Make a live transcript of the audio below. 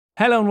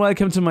Hello and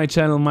welcome to my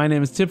channel. My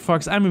name is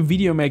TipFox. I'm a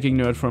video making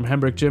nerd from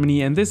Handbrake,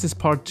 Germany, and this is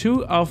part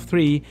 2 of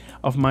 3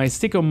 of my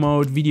Sicko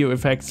Mode video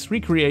effects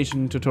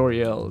recreation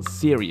tutorial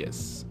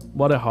series.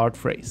 What a hard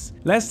phrase.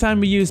 Last time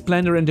we used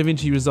Blender and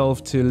Davinci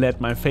Resolve to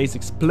let my face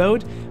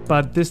explode,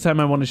 but this time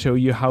I want to show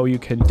you how you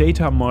can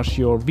data mosh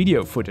your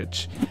video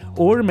footage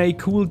or make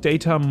cool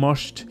data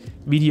moshed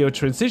video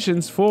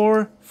transitions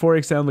for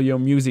example, your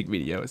music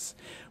videos.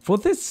 For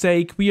this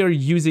sake, we are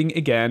using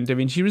again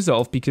Davinci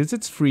Resolve because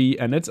it's free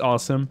and it's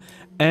awesome,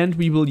 and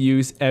we will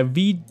use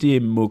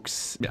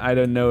Avidemux. I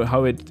don't know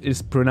how it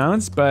is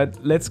pronounced, but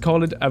let's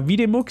call it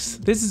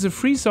Avidemux. This is a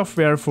free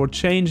software for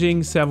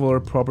changing several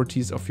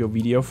properties of your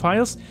video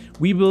files.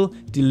 We will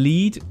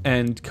delete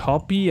and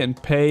copy and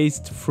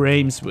paste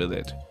frames with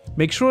it.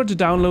 Make sure to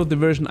download the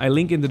version I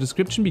link in the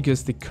description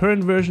because the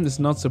current version is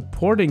not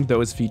supporting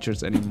those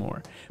features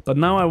anymore. But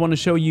now I want to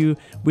show you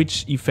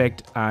which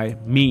effect I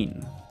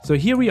mean. So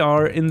here we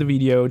are in the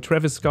video,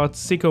 Travis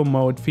Scott's Sicko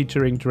Mode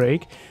featuring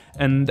Drake.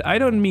 And I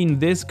don't mean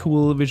this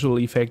cool visual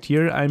effect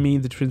here, I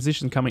mean the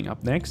transition coming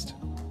up next.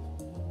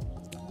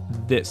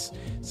 This.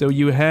 So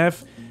you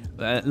have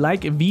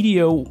like a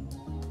video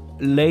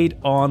laid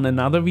on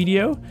another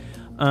video.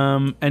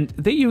 And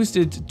they used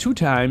it 2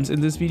 times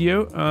in this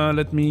video.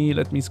 Let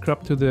me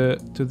scrub to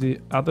the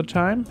other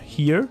time.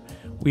 Here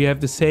we have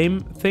the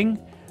same thing,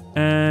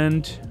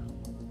 and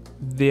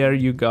there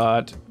you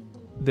got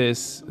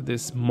this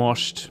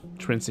moshed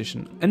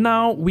transition. And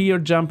now we are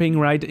jumping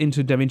right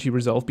into Davinci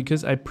Resolve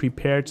because I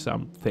prepared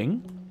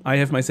something. I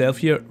have myself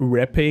here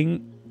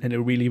rapping in a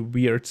really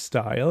weird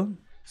style.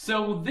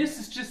 So this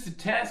is just a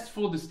test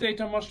for this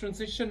data mosh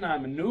transition.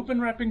 I'm a noob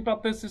in rapping,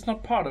 but this is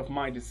not part of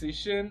my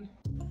decision.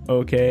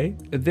 Okay,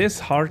 this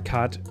hard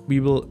cut, we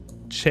will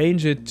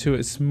change it to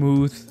a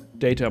smooth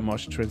data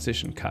mosh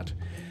transition cut.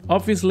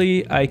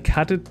 Obviously, I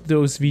cutted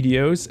those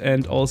videos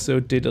and also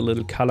did a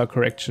little color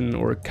correction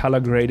or color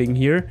grading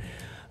here.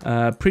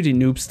 Pretty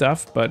noob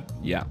stuff, but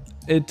yeah.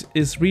 It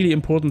is really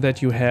important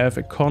that you have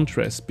a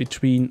contrast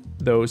between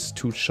those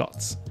 2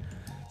 shots.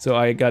 So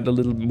I got a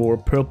little more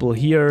purple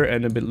here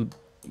and a bit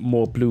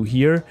more blue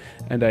here,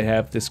 and I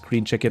have this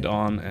green jacket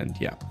on, and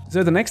yeah.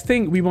 So the next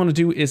thing we want to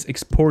do is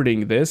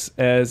exporting this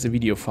as a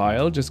video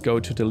file. Just go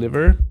to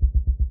deliver.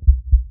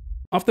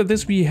 After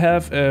this we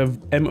have a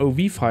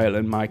MOV file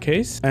in my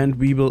case, and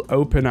we will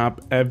open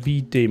up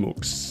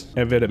Avidemux.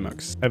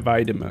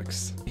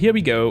 Here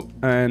we go,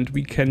 and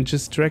we can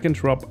just drag and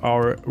drop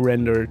our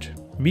rendered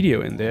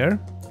video in there,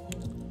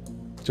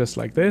 just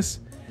like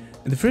this.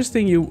 And the first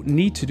thing you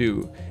need to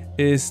do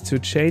is to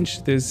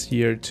change this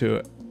here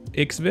to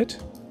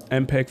XVID,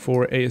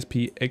 MPEG-4 ASP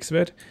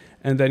XVID,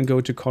 and then go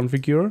to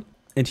configure,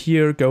 and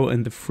here go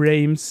in the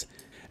frames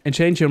and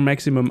change your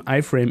maximum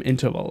iframe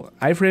interval.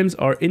 Iframes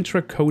are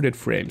intra-coded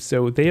frames,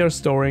 so they are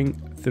storing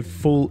the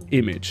full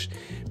image.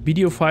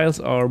 Video files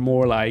are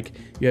more like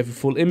you have a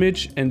full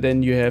image and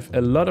then you have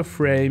a lot of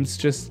frames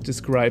just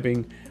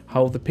describing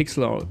how the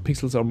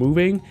pixels are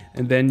moving,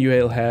 and then you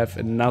will have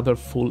another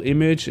full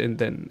image and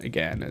then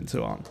again and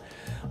so on.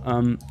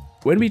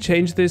 When we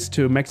change this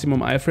to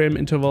maximum iframe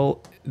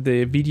interval,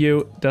 the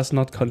video does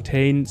not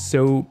contain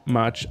so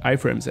much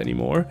iframes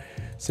anymore.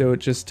 So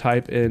just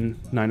type in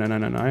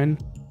 99999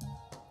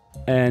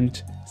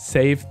 and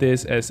save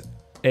this as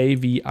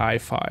AVI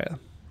file.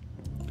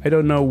 I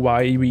don't know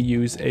why we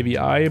use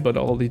AVI, but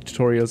all the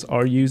tutorials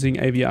are using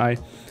AVI.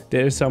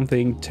 There is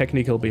something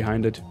technical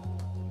behind it,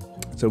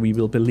 so we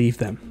will believe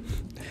them.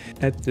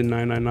 Add the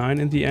 999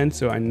 in the end,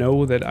 so I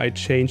know that I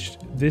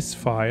changed this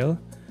file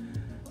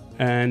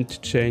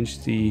and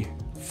change the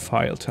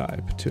file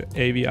type to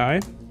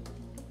AVI.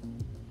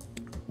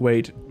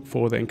 Wait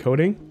for the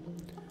encoding.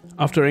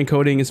 After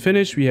encoding is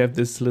finished, we have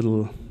this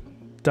little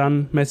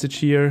done message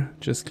here.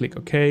 Just click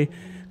OK,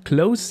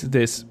 close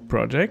this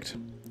project,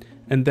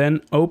 and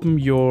then open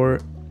your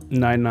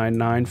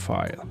 999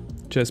 file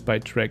just by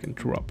drag and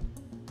drop.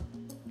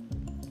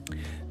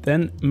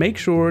 Then make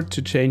sure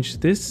to change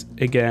this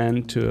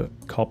again to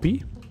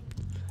copy.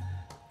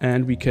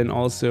 And we can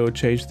also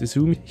change the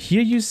zoom.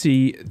 Here you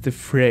see the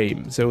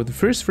frame. So the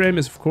first frame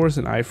is of course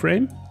an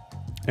iframe,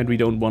 and we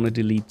don't want to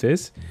delete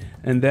this.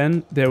 And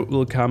then there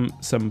will come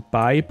some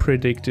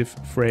bi-predictive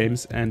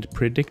frames and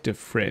predictive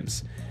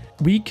frames.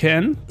 We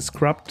can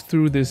scrub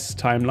through this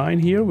timeline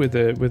here with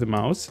a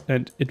mouse,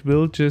 and it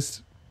will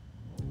just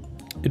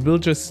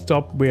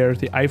stop where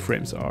the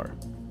iframes are.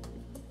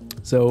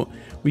 So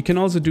we can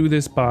also do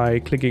this by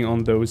clicking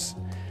on those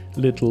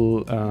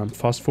little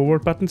fast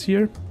forward buttons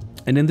here.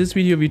 And in this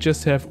video we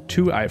just have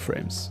 2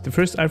 iframes. The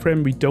first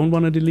iframe we don't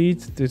want to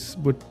delete, this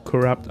would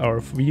corrupt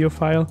our video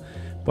file,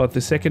 but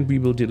the second we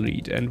will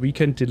delete, and we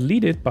can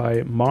delete it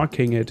by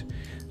marking it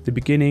the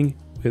beginning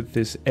with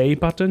this A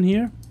button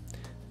here.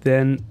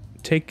 Then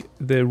take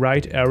the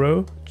right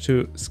arrow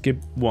to skip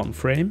 1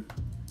 frame,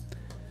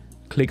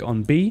 click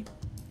on B,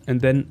 and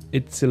then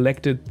it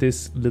selected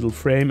this little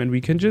frame, and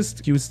we can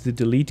just use the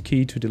delete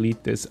key to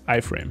delete this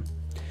iframe.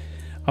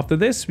 After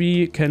this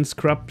we can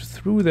scrub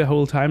through the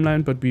whole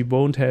timeline, but we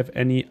won't have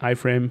any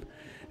iframe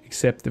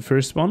except the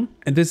first one.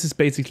 And this is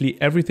basically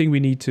everything we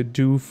need to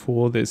do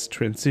for this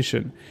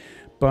transition.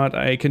 But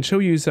I can show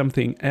you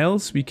something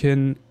else. We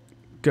can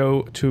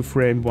go to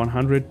frame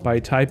 100 by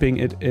typing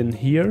it in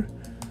here,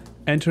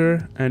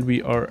 enter, and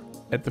we are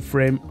at the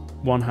frame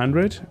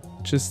 100.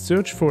 Just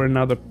search for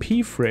another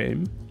P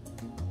frame.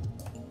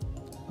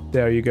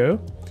 There you go.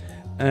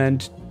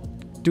 And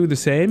do the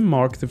same,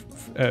 mark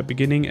the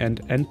beginning and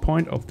end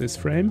point of this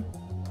frame.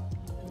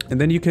 And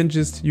then you can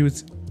just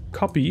use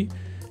copy,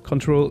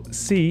 Control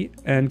C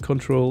and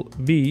Control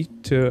V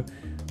to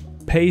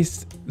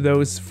paste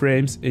those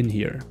frames in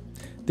here.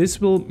 This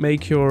will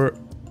make your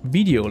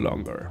video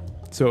longer.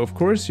 So of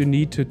course you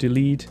need to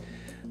delete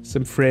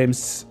some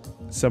frames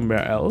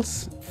somewhere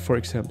else. For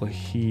example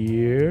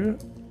here.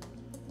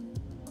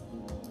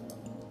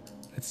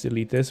 Let's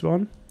delete this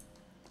one.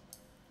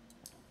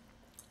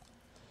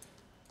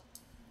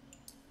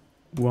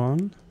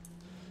 One.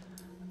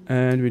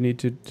 And we need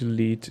to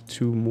delete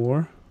 2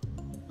 more.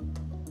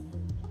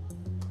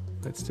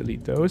 Let's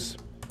delete those.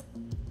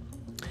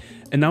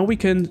 And now we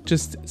can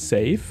just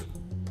save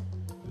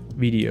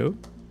video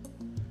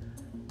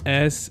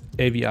as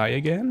AVI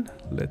again.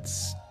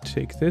 Let's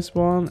take this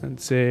one and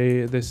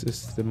say this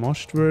is the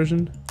moshed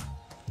version.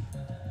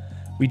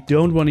 We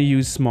don't want to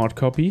use smart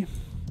copy.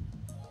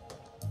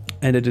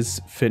 And it is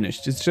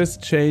finished. It's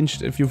just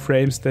changed a few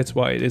frames, that's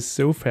why it is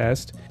so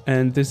fast.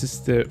 And this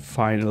is the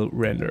final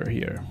render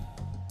here.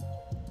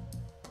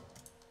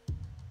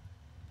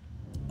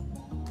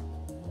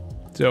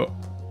 So,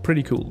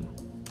 pretty cool.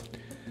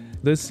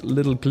 This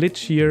little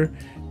glitch here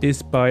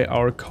is by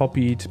our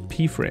copied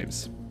P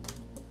frames.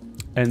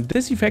 And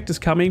this effect is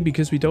coming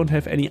because we don't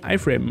have any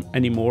iframe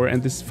anymore,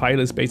 and this file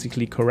is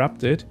basically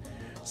corrupted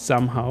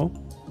somehow.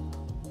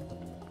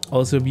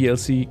 Also,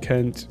 VLC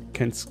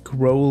can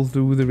scroll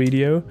through the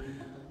video.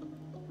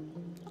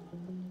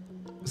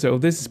 So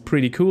this is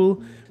pretty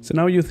cool. So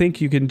now you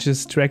think you can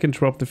just drag and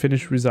drop the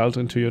finished result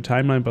into your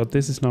timeline, but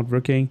this is not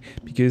working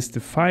because the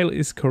file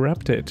is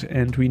corrupted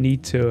and we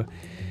need to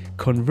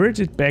convert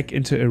it back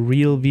into a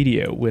real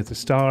video with a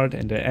start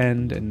and an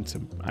end and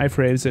some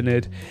iframes in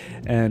it.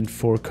 And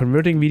for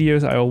converting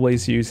videos, I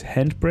always use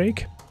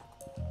Handbrake.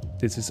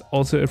 This is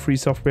also a free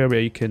software where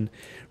you can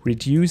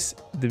reduce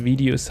the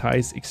video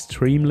size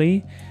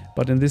extremely,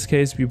 but in this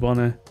case we want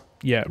to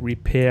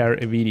repair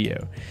a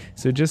video.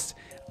 So just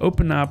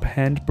open up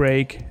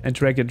Handbrake and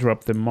drag and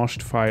drop the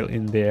moshed file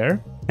in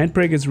there.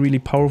 Handbrake is a really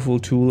powerful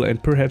tool,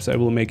 and perhaps I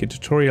will make a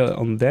tutorial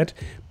on that,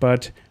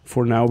 but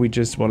for now we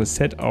just want to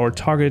set our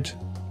target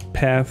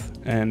path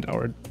and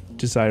our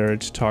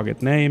desired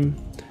target name,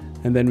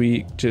 and then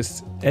we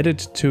just add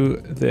it to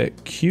the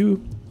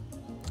queue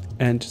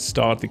and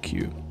start the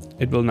queue.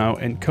 It will now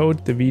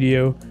encode the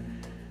video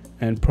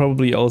and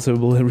probably also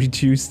will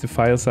reduce the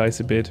file size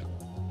a bit.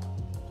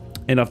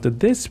 And after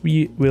this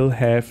we will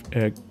have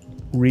a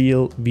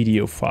real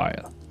video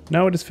file.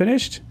 Now it is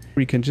finished.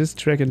 We can just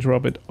drag and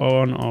drop it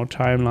on our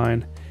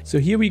timeline. So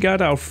here we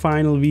got our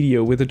final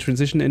video with a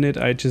transition in it.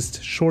 I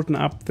just shortened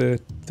up the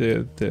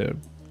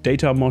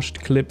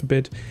Datamoshing clip a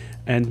bit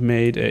and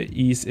made a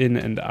ease in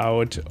and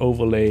out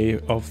overlay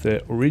of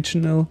the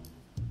original.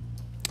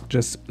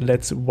 Just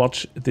let's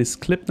watch this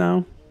clip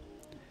now.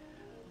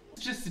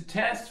 It's just a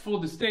test for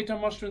this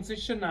Datamoshing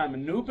transition. I'm a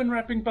noob in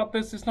rapping, but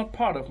this is not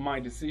part of my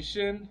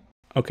decision.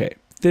 Okay,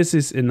 this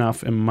is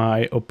enough in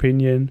my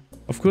opinion.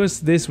 Of course,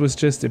 this was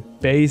just a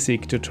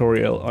basic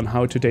tutorial on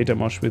how to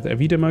Datamosh with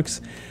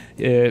Avidemux.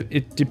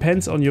 It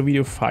depends on your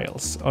video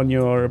files, on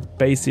your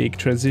basic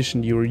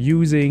transition you're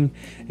using.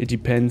 It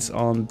depends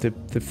on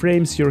the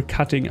frames you're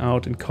cutting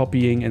out and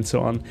copying and so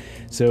on.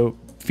 So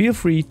feel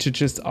free to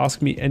just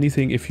ask me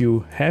anything if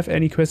you have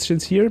any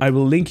questions here. I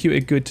will link you a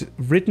good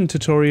written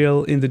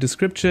tutorial in the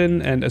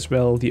description and as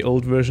well the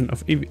old version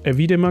of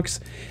Avidemux.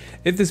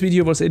 If this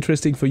video was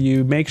interesting for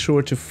you, make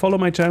sure to follow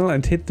my channel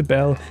and hit the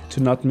bell to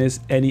not miss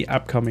any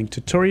upcoming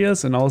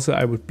tutorials. And also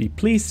I would be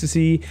pleased to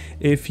see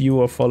if you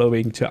are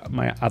following to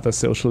my other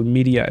social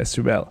media as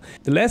well.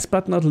 The last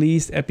but not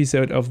least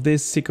episode of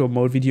this Sicko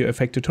Mode video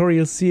effect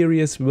tutorial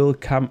series will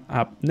come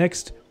up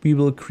next. We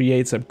will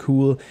create some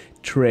cool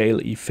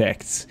trail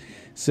effects.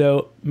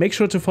 So make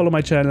sure to follow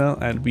my channel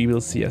and we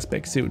will see us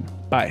back soon.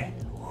 Bye.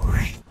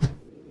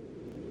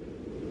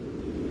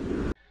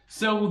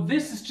 So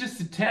this is just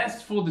a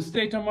test for this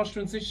Datamoshing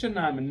transition.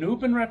 I'm a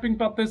noob in rapping,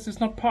 but this is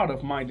not part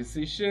of my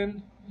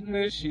decision.